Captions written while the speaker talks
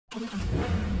Hi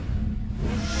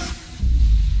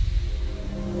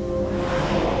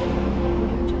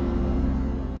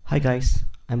guys,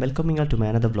 I'm welcoming you all to my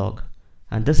another vlog,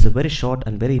 and this is a very short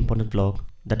and very important vlog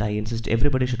that I insist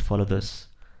everybody should follow this.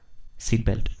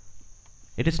 Seatbelt.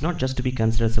 It is not just to be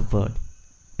considered as a word,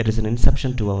 it is an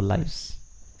inception to our lives.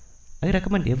 I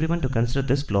recommend everyone to consider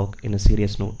this vlog in a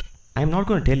serious note. I am not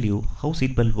going to tell you how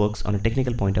seatbelt works on a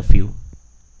technical point of view.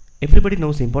 Everybody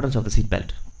knows the importance of the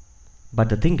seatbelt, but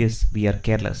the thing is we are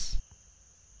careless.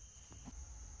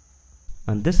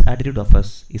 And this attitude of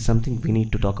us is something we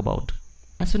need to talk about.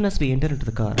 As soon as we enter into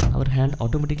the car, our hand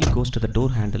automatically goes to the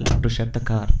door handle to shut the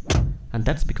car, and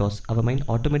that's because our mind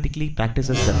automatically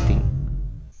practices that thing.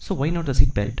 So why not the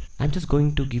seatbelt? I'm just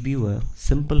going to give you a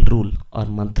simple rule or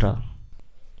mantra.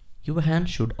 Your hand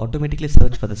should automatically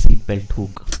search for the seatbelt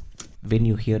hook when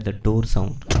you hear the door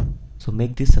sound. So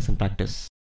make this as a practice.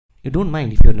 You don't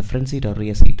mind if you're in a front seat or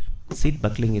rear seat. Seat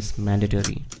buckling is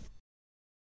mandatory.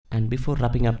 And before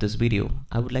wrapping up this video,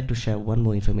 I would like to share one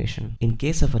more information. In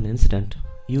case of an incident,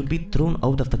 you will be thrown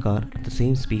out of the car at the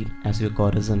same speed as your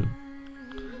car is in.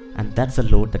 And that's a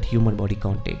load that human body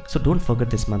can't take. So don't forget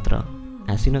this mantra.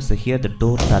 As soon as you hear the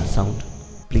door latch sound,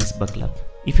 please buckle up.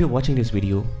 If you're watching this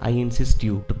video, I insist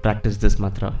you to practice this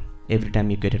mantra every time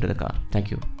you get into the car. Thank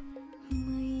you.